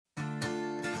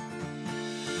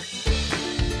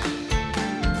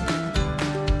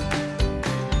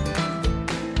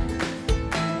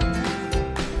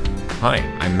Hi,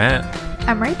 I'm Matt,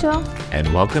 I'm Rachel.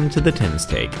 and welcome to the Tim's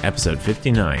Take, episode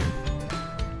 59.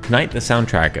 Tonight, the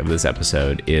soundtrack of this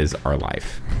episode is our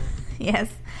life.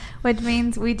 Yes, which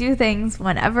means we do things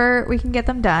whenever we can get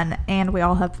them done, and we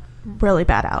all have really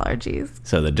bad allergies.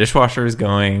 So the dishwasher is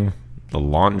going, the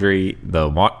laundry,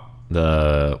 what's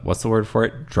the word for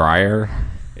it? Dryer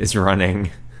is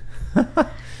running.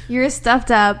 You're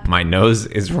stuffed up. My nose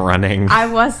is running. I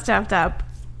was stuffed up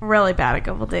really bad a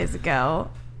couple days ago.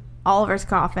 Oliver's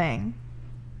coughing.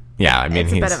 Yeah, I mean,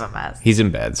 It's a bit of a mess. He's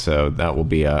in bed, so that will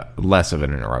be less of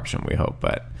an interruption, we hope.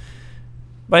 But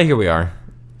here we are.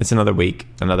 It's another week,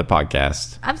 another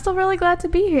podcast. I'm still really glad to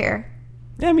be here.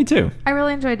 Yeah, me too. I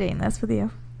really enjoyed doing this with you.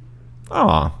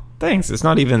 Aw, thanks. It's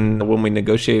not even when we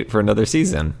negotiate for another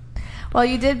season. Well,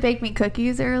 you did bake me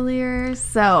cookies earlier,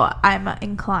 so I'm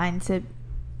inclined to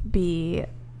be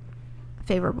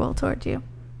favorable toward you.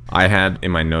 I had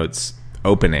in my notes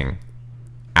opening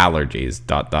allergies ...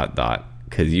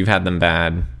 because you've had them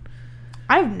bad.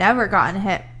 I've never gotten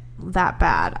hit that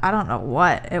bad. I don't know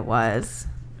what it was.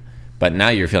 But now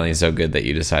you're feeling so good that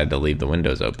you decided to leave the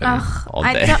windows open all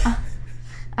day.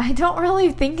 I don't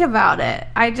really think about it.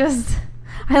 I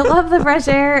love the fresh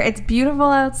air. It's beautiful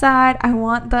outside. I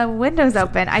want the windows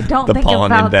open. I don't The think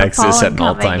pollen about index the pollen is at an coming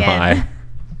all-time in. high.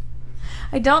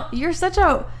 I don't. You're such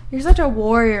a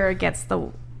warrior against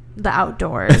the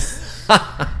outdoors.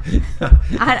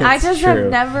 I just true.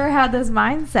 have never had this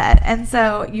mindset, and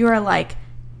so you are like,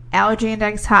 allergy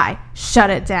index high, shut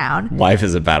it down. Life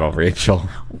is a battle, Rachel.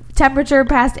 Temperature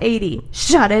past 80,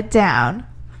 shut it down.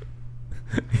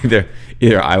 Either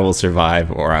I will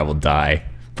survive or I will die,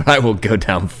 but I will go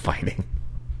down fighting.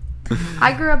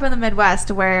 I grew up in the Midwest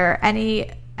where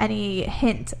any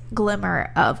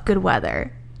glimmer of good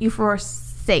weather, you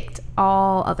forsaked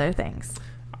all other things.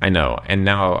 I know, and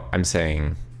now I'm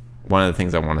saying one of the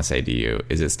things I want to say to you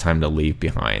is it's time to leave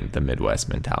behind the Midwest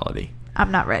mentality.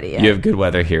 I'm not ready yet. You have good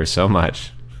weather here so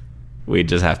much. We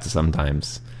just have to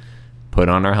sometimes put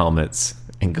on our helmets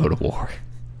and go to war.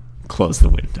 Close the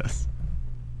windows.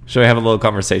 Shall we have a little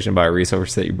conversation about a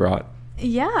resource that you brought?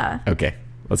 Yeah. Okay,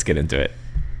 let's get into it.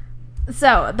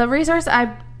 So the resource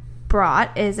I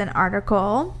brought is an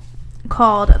article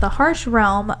called The Harsh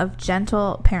Realm of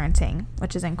Gentle Parenting,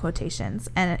 which is in quotations,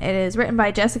 and it is written by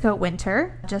Jessica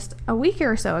Winter just a week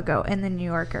or so ago in the New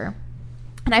Yorker.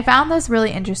 And I found this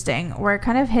really interesting. We're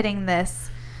kind of hitting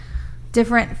this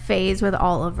different phase with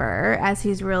Oliver as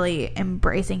he's really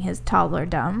embracing his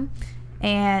toddlerdom,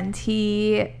 and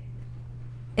he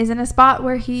is in a spot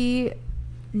where he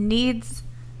needs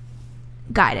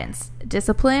guidance,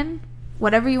 discipline,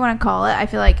 whatever you want to call it. I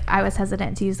feel like I was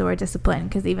hesitant to use the word discipline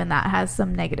because even that has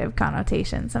some negative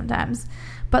connotation sometimes.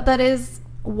 But that is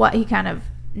what he kind of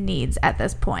needs at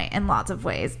this point in lots of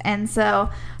ways. And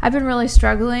so I've been really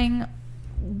struggling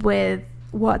with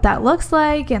what that looks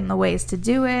like and the ways to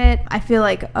do it. I feel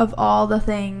like of all the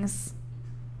things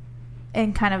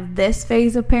in kind of this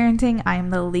phase of parenting, I am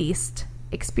the least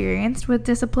experienced with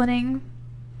disciplining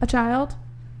a child.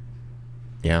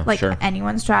 Yeah, Like sure.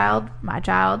 anyone's child, my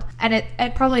child. And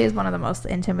it probably is one of the most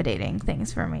intimidating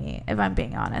things for me, if I'm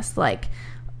being honest. Like,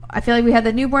 I feel like we had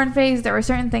the newborn phase. There were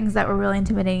certain things that were really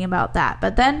intimidating about that.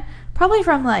 But then probably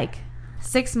from like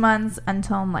 6 months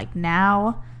until like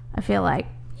now, I feel like,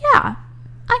 yeah,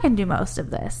 I can do most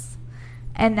of this.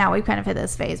 And now we've kind of hit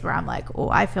this phase where I'm like, oh,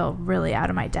 I feel really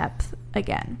out of my depth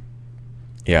again.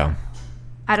 Yeah.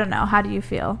 I don't know. How do you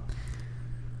feel?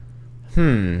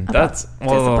 That's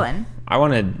discipline. I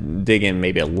want to dig in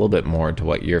maybe a little bit more to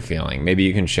what you're feeling. Maybe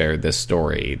you can share this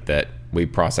story that we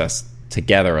processed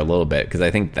together a little bit, because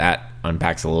I think that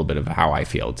unpacks a little bit of how I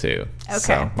feel too. Okay.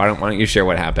 So why don't you share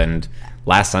what happened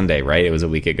last Sunday, right? It was a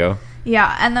week ago.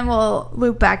 Yeah, and then we'll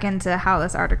loop back into how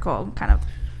this article kind of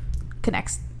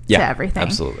connects to everything.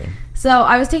 Absolutely. So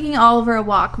I was taking Oliver a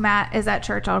walk. Matt is at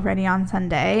church already on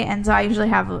Sunday, and so I usually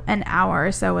have an hour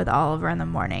or so with Oliver in the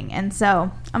morning. And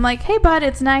so I'm like, hey, bud,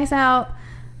 it's nice out.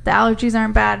 The allergies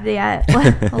aren't bad yet.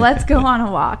 Let's go on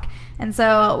a walk. And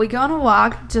so we go on a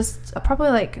walk just probably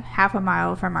like half a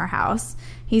mile from our house.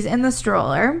 He's in the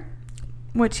stroller,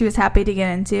 which he was happy to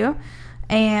get into.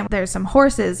 And there's some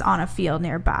horses on a field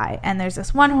nearby. And there's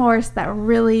this one horse that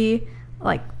really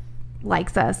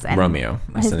likes us. And Romeo.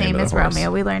 That's his the name name of is the horse. Romeo.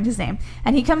 We learned his name.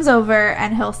 And he comes over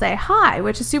and he'll say hi,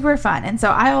 which is super fun. And so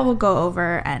I will go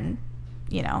over and,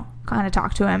 kind of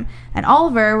talk to him. And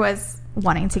Oliver was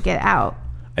wanting to get out.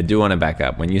 I do want to back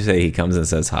up. When you say he comes and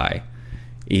says hi,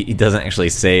 He doesn't actually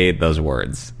say those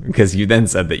words, because you then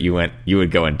said that you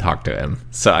would go and talk to him.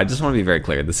 So I just want to be very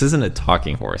clear. This isn't a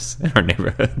talking horse in our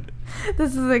neighborhood.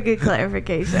 This is a good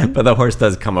clarification. But the horse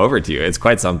does come over to you. It's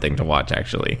quite something to watch,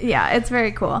 actually. Yeah, it's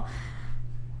very cool.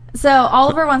 So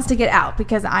Oliver wants to get out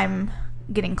because I'm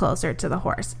getting closer to the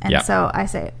horse. And so I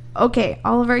say, okay,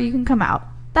 Oliver, you can come out.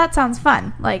 That sounds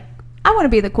fun. Like, I want to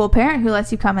be the cool parent who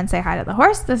lets you come and say hi to the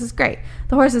horse. This is great.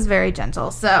 The horse is very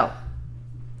gentle. So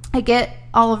I get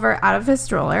Oliver out of his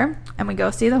stroller and we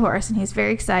go see the horse, and he's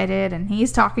very excited, and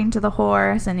he's talking to the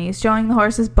horse, and he's showing the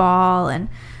horse's ball and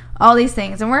all these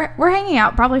things. And we're hanging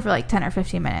out probably for like 10 or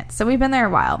 15 minutes. So we've been there a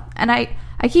while. And I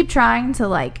keep trying to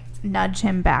like nudge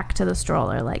him back to the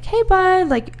stroller, like, hey bud,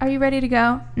 like, are you ready to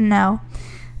go? No.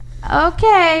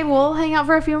 Okay, we'll hang out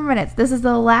for a few more minutes. This is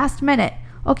the last minute.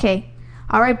 Okay.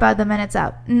 All right, bud, the minute's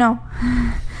up. No.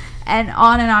 And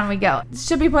on we go. It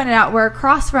should be pointed out, we're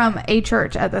across from a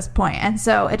church at this point, and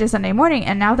so it is Sunday morning,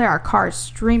 and now there are cars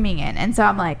streaming in, and so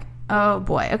I'm like, oh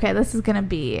boy, okay, this is gonna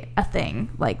be a thing.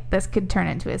 Like, this could turn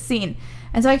into a scene.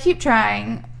 And so I keep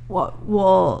trying what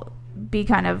will be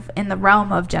kind of in the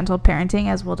realm of gentle parenting,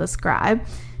 as we'll describe,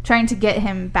 trying to get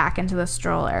him back into the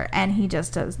stroller, and he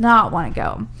just does not want to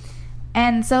go.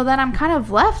 And so then I'm kind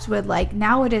of left with, like,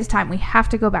 now it is time. We have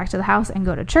to go back to the house and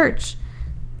go to church.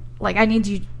 Like, I need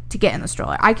you to get in the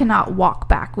stroller. I cannot walk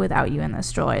back without you in the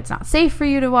stroller. It's not safe for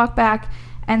you to walk back.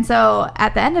 And so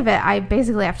at the end of it, I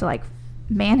basically have to, like,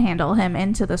 manhandle him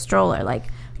into the stroller, like,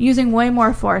 using way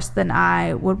more force than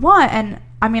I would want. And,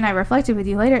 I mean, I reflected with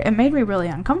you later. It made me really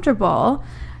uncomfortable.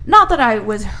 Not that I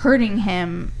was hurting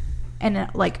him in a,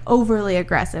 like, overly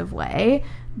aggressive way,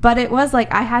 but it was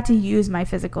like I had to use my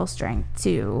physical strength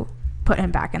to put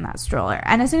him back in that stroller.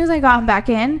 And as soon as I got him back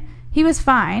in, he was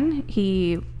fine.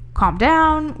 He calmed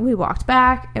down. We walked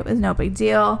back. It was no big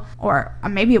deal. Or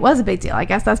maybe it was a big deal. I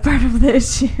guess that's part of the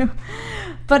issue.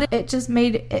 But it just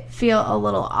made it feel a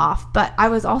little off. But I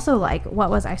was also like, what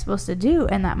was I supposed to do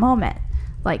in that moment?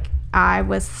 Like, I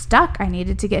was stuck. I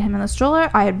needed to get him in the stroller.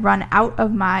 I had run out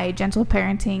of my gentle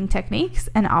parenting techniques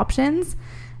and options.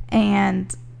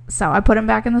 And so I put him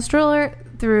back in the stroller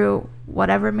through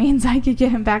whatever means I could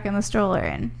get him back in the stroller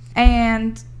in.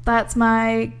 And that's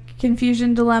my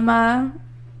confusion, dilemma,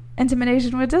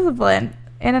 intimidation with discipline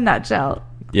in a nutshell.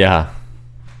 Yeah,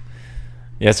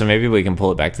 so maybe we can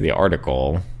pull it back to the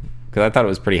article, because I thought it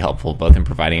was pretty helpful both in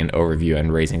providing an overview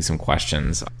and raising some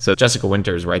questions. So Jessica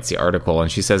Winters writes the article,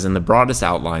 and she says, in the broadest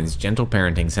outlines, gentle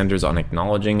parenting centers on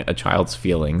acknowledging a child's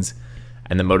feelings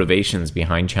and the motivations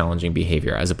behind challenging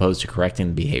behavior, as opposed to correcting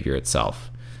the behavior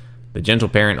itself. The gentle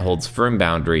parent holds firm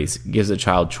boundaries, gives a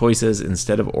child choices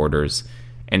instead of orders,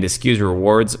 and eschews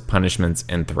rewards, punishments,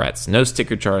 and threats. No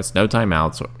sticker charts, no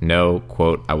timeouts, no,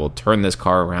 quote, I will turn this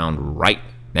car around right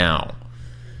now.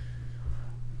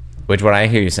 Which, what I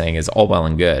hear you saying, is all well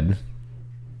and good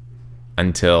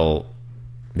until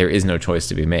there is no choice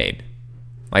to be made.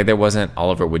 Like, there wasn't,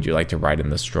 Oliver, would you like to ride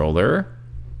in the stroller,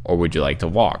 or would you like to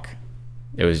walk?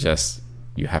 It was just,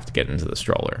 you have to get into the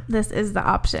stroller. This is the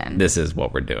option. This is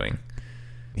what we're doing.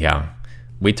 Yeah.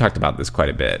 We talked about this quite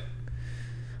a bit.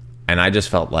 And I just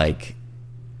felt like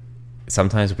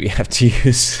sometimes we have to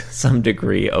use some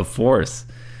degree of force.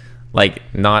 Like,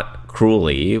 not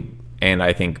cruelly. And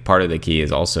I think part of the key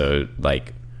is also,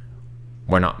 like,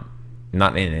 we're not in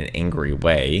an angry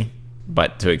way,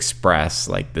 but to express,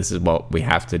 like, this is what we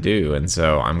have to do. And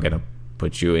so I'm going to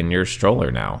put you in your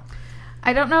stroller now.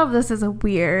 I don't know if this is a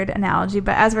weird analogy,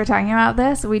 but as we're talking about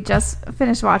this, we just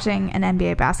finished watching an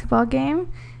NBA basketball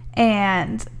game,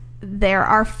 and there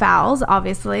are fouls,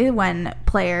 obviously, when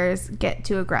players get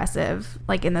too aggressive,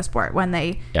 like in the sport, when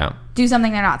they do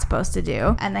something they're not supposed to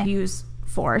do, and they use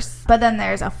force. But then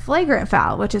there's a flagrant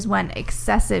foul, which is when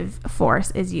excessive force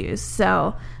is used.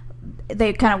 So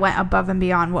they kind of went above and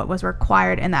beyond what was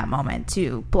required in that moment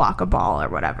to block a ball or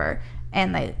whatever,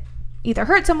 and they either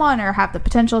hurt someone or have the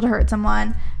potential to hurt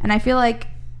someone. And I feel like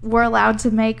we're allowed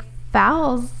to make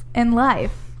fouls in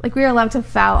life. Like, we're allowed to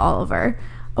foul Oliver.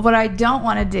 What I don't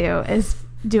want to do is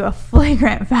do a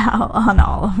flagrant foul on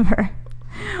Oliver.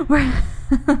 I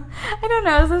don't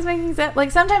know, is this making sense?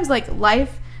 Like, sometimes, like,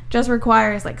 life just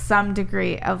requires, like, some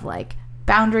degree of, like,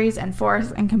 boundaries and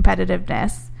force and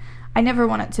competitiveness. I never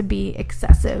want it to be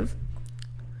excessive.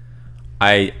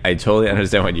 I totally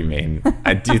understand what you mean.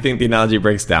 I do think the analogy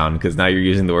breaks down, because now you're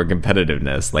using the word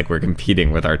competitiveness, like we're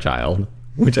competing with our child,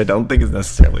 which I don't think is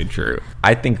necessarily true.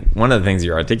 I think one of the things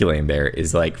you're articulating there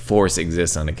is, like, force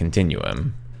exists on a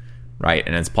continuum, right?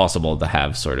 And it's possible to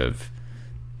have sort of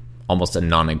almost a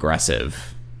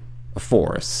non-aggressive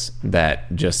force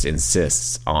that just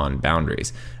insists on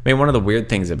boundaries. I mean, one of the weird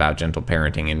things about gentle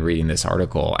parenting in reading this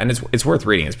article, and it's worth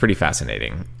reading, it's pretty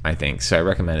fascinating, I think, so I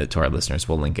recommend it to our listeners.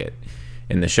 We'll link it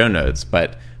in the show notes.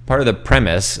 But part of the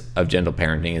premise of gentle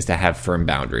parenting is to have firm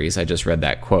boundaries. I just read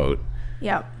that quote.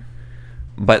 Yep.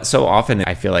 But so often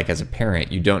I feel like as a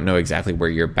parent, you don't know exactly where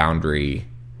your boundary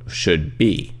should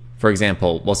be. For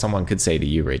example, well, someone could say to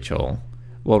you, Rachel,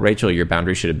 well, Rachel, your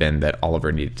boundary should have been that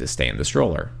Oliver needed to stay in the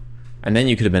stroller. And then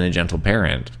you could have been a gentle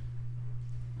parent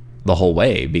the whole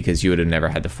way, because you would have never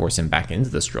had to force him back into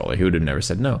the stroller. He would have never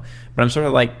said no. But I'm sort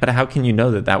of like, but how can you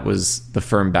know that that was the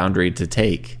firm boundary to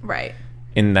take Right.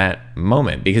 in that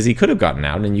moment? Because he could have gotten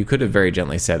out and you could have very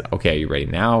gently said, okay, are you ready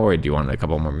now? Or do you want a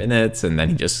couple more minutes? And then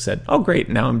he just said, oh, great,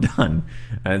 now I'm done.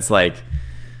 And it's like,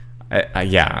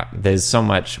 yeah, there's so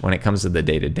much when it comes to the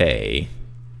day-to-day.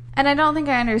 And I don't think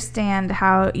I understand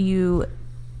how you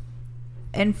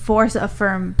enforce a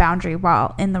firm boundary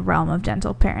while in the realm of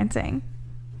gentle parenting.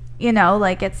 You know,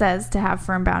 like it says to have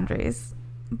firm boundaries,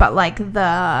 but like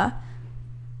the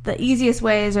easiest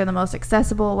ways or the most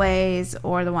accessible ways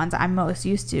or the ones I'm most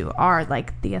used to are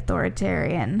like the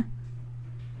authoritarian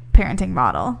parenting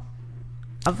model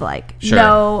of like, Sure.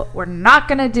 No, we're not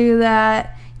going to do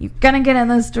that. You're going to get in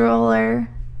the stroller.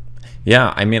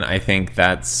 Yeah, I mean, I think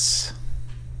that's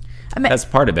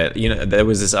part of it. You know, there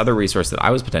was this other resource that I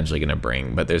was potentially going to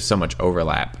bring, but there's so much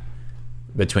overlap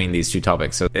between these two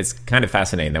topics. So it's kind of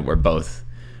fascinating that we're both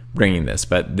bringing this.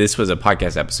 But this was a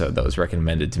podcast episode that was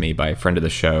recommended to me by a friend of the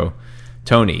show,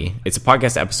 Tony. It's a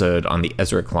podcast episode on the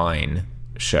Ezra Klein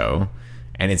show,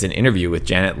 and it's an interview with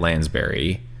Janet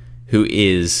Lansbury, who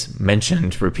is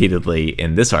mentioned repeatedly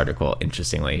in this article,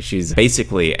 interestingly. She's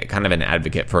basically kind of an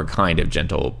advocate for a kind of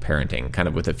gentle parenting, kind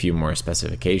of with a few more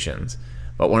specifications.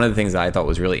 But one of the things that I thought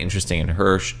was really interesting in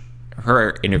her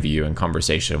interview and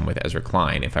conversation with Ezra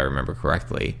Klein, if I remember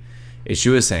correctly, is she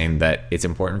was saying that it's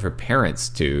important for parents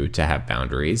to have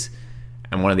boundaries.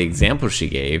 And one of the examples she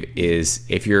gave is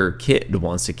if your kid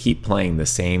wants to keep playing the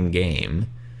same game,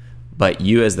 but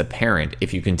you as the parent,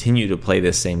 if you continue to play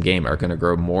this same game, are going to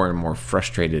grow more and more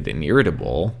frustrated and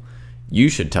irritable, you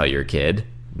should tell your kid,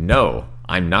 no,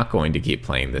 I'm not going to keep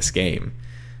playing this game.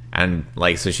 And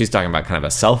like, so she's talking about kind of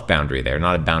a self boundary there,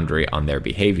 not a boundary on their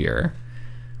behavior,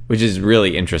 which is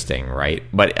really interesting, right?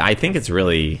 But I think it's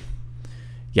really,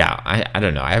 yeah, I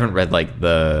don't know. I haven't read like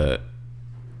the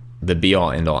be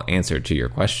all end all answer to your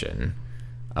question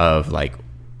of like,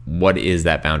 what is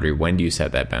that boundary? When do you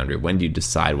set that boundary? When do you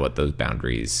decide what those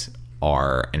boundaries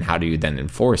are? And how do you then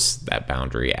enforce that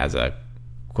boundary as a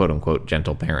quote unquote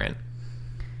gentle parent?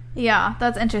 Yeah,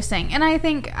 that's interesting. And I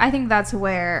think that's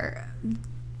where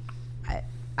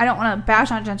I don't want to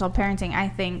bash on gentle parenting. I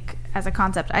think as a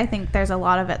concept, I think there's a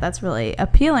lot of it that's really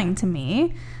appealing to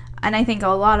me. And I think a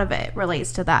lot of it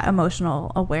relates to that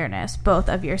emotional awareness, both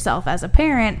of yourself as a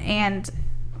parent and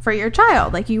for your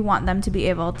child. Like you want them to be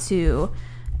able to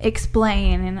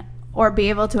explain or be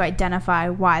able to identify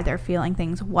why they're feeling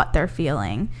things, what they're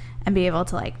feeling, and be able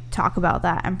to like talk about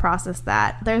that and process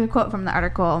that. There's a quote from the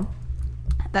article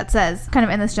that says, kind of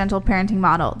in this gentle parenting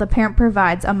model, the parent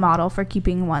provides a model for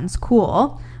keeping one's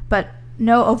cool, but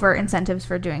no overt incentives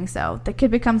for doing so. The kid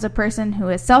becomes a person who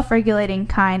is self-regulating,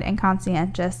 kind, and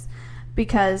conscientious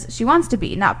because she wants to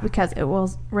be, not because it will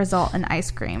result in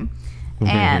ice cream. Mm-hmm.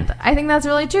 And I think that's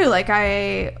really true. Like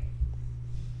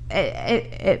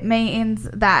it means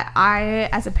that I,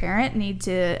 as a parent, need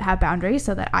to have boundaries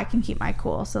so that I can keep my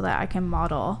cool, so that I can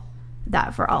model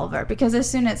that for Oliver. Because as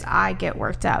soon as I get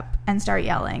worked up and start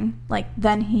yelling, like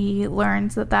then he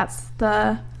learns that that's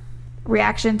the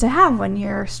reaction to have when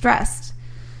you're stressed.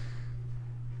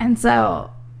 And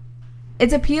so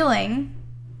it's appealing.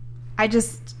 I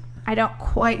don't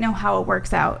quite know how it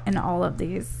works out in all of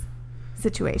these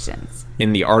situations.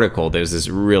 In the article, there's this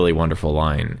really wonderful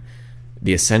line.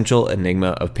 The essential enigma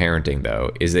of parenting,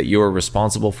 though, is that you are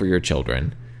responsible for your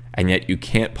children, and yet you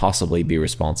can't possibly be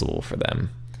responsible for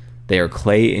them. They are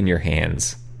clay in your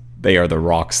hands. They are the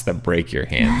rocks that break your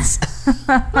hands.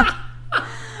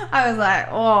 I was like,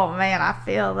 oh man, I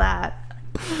feel that.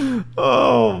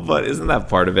 Oh, but isn't that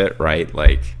part of it, right?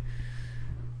 Like,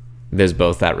 there's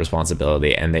both that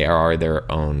responsibility, and they are their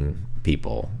own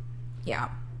people. Yeah.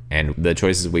 And the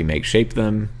choices we make shape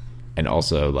them, and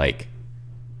also, like,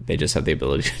 they just have the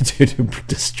ability to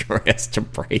destroy us, to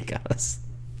break us.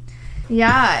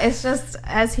 Yeah, it's just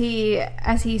as he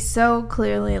so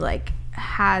clearly like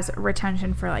has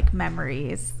retention for like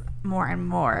memories more and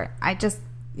more.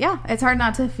 It's hard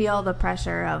not to feel the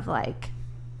pressure of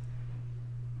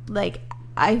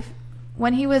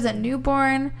when he was a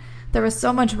newborn, there was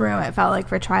so much room, it felt like,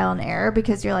 for trial and error,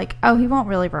 because you're like, oh, he won't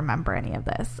really remember any of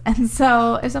this. And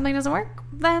so if something doesn't work,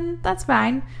 then that's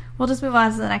fine. We'll just move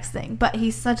on to the next thing. But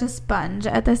he's such a sponge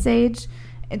at this age.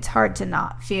 It's hard to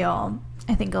not feel,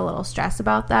 I think, a little stress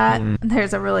about that.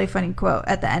 There's a really funny quote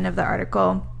at the end of the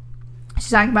article. She's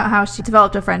talking about how she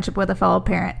developed a friendship with a fellow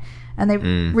parent, and they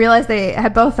realized they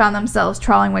had both found themselves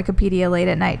trawling Wikipedia late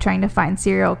at night trying to find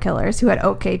serial killers who had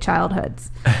okay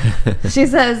childhoods. She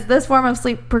says, this form of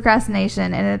sleep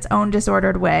procrastination in its own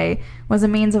disordered way was a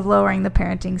means of lowering the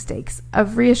parenting stakes,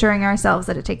 of reassuring ourselves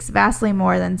that it takes vastly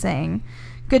more than saying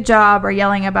good job or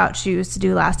yelling about shoes to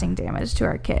do lasting damage to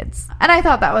our kids. And I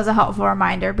thought that was a helpful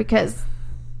reminder, because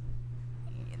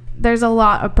there's a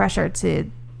lot of pressure to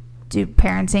do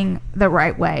parenting the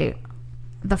right way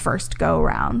the first go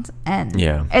around, and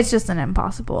it's just an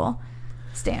impossible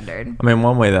standard. I mean,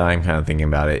 one way that I'm kind of thinking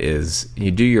about it is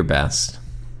you do your best,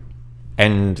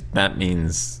 and that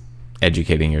means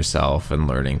educating yourself and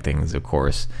learning things, of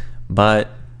course, but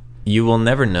you will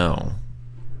never know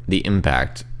the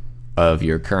impact of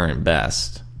your current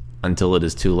best until it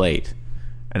is too late.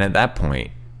 And at that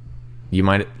point, you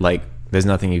might, like, there's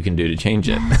nothing you can do to change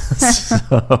it.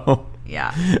 So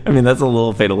yeah, I mean, that's a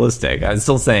little fatalistic. I'm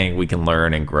still saying we can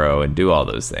learn and grow and do all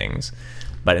those things,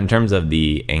 but in terms of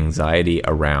the anxiety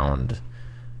around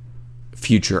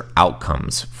future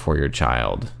outcomes for your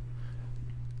child,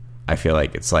 I feel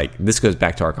like it's like, this goes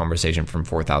back to our conversation from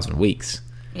 4,000 Weeks.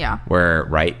 Yeah. Where,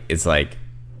 right, it's like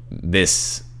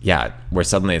this, where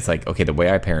suddenly it's like, okay, the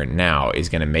way I parent now is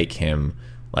going to make him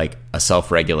like a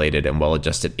self-regulated and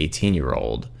well-adjusted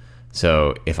 18-year-old.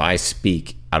 So if I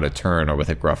speak out of turn or with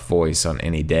a gruff voice on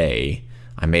any day,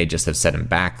 I may just have set him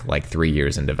back like 3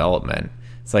 years in development.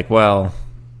 It's like, well,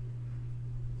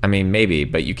 I mean, maybe,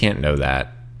 but you can't know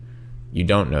that. You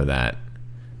don't know that.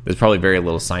 There's probably very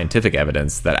little scientific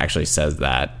evidence that actually says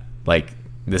that. Like,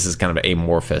 this is kind of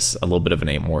amorphous, a little bit of an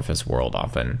amorphous world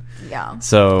often. Yeah.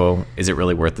 So is it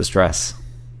really worth the stress?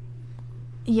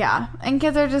 Yeah. And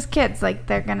kids are just kids. Like,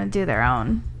 they're going to do their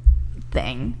own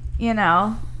thing, you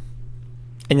know?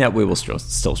 And yet we will still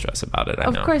stress about it, I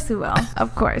know. Of course we will.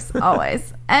 Of course.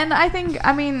 Always. And I think,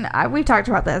 I mean, we've talked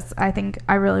about this. I think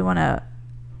I really want to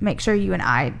make sure you and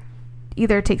I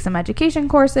either take some education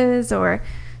courses or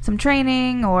some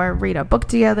training or read a book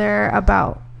together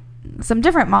about some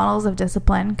different models of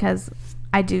discipline, because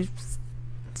I do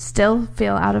still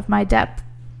feel out of my depth.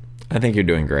 I think you're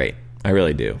doing great. I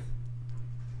really do.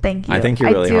 Thank you. I think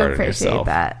you're really hard on yourself.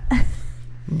 I do appreciate that.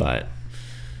 But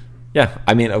yeah,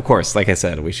 I mean, of course, like I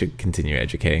said, we should continue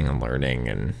educating and learning,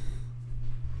 and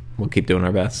we'll keep doing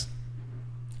our best.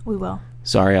 We will.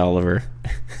 Sorry, Oliver.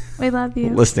 We love you.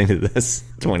 Listening to this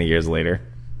 20 years later.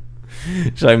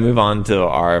 Should I move on to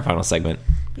our final segment?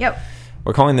 Yep.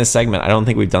 We're calling this segment, I don't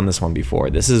think we've done this one before.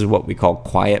 This is what we call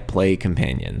quiet play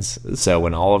companions. So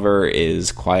when Oliver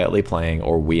is quietly playing,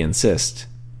 or we insist,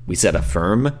 we set a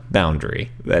firm boundary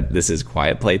that this is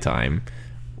quiet play time.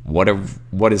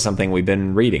 What is something we've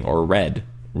been reading or read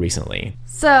recently?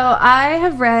 So I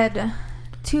have read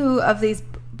 2 of these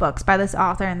books by this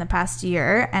author in the past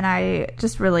year, and I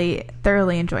just really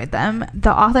thoroughly enjoyed them.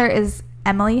 The author is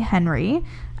Emily Henry,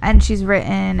 and she's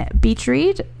written Beach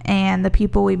Read and The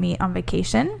People We Meet on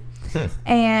Vacation.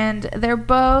 And they're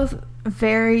both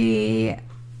very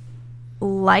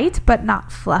light but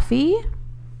not fluffy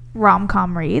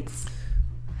rom-com reads.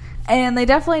 And they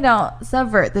definitely don't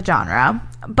subvert the genre,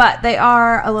 but they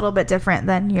are a little bit different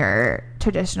than your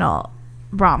traditional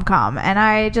rom-com. And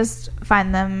I just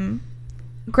find them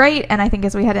great. And I think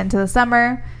as we head into the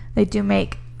summer, they do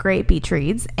make great beach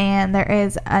reads. And there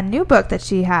is a new book that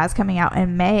she has coming out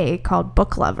in May called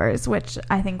Book Lovers, which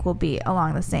I think will be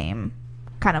along the same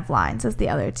kind of lines as the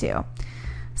other 2.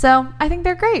 So I think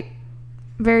they're great.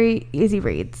 Very easy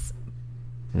reads.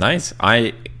 Nice.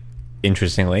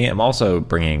 Interestingly, I'm also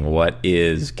bringing what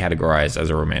is categorized as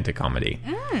a romantic comedy.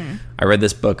 I read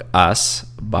this book, Us,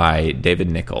 by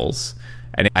David Nichols.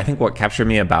 And I think what captured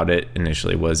me about it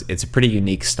initially was it's a pretty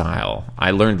unique style. I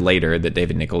learned later that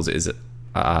David Nichols is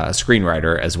a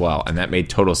screenwriter as well, and that made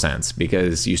total sense,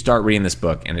 because you start reading this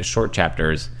book and it's short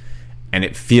chapters, and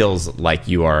it feels like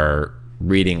you are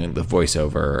reading the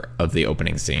voiceover of the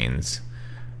opening scenes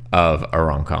of a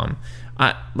rom-com.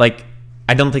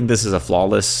 I don't think this is a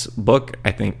flawless book.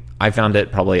 I think I found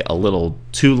it probably a little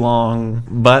too long,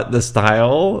 but the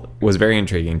style was very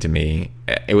intriguing to me.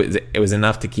 It was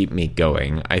enough to keep me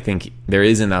going. I think there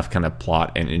is enough kind of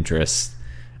plot and interest,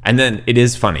 and then it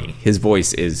is funny. His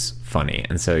voice is funny,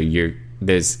 and so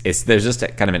there's just a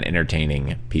kind of an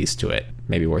entertaining piece to it.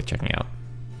 Maybe worth checking out.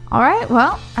 All right,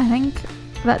 well, I think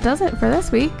that does it for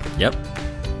this week. Yep.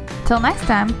 Until next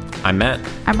time, I'm Matt,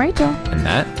 I'm Rachel. and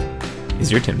that is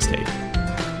your Tim State.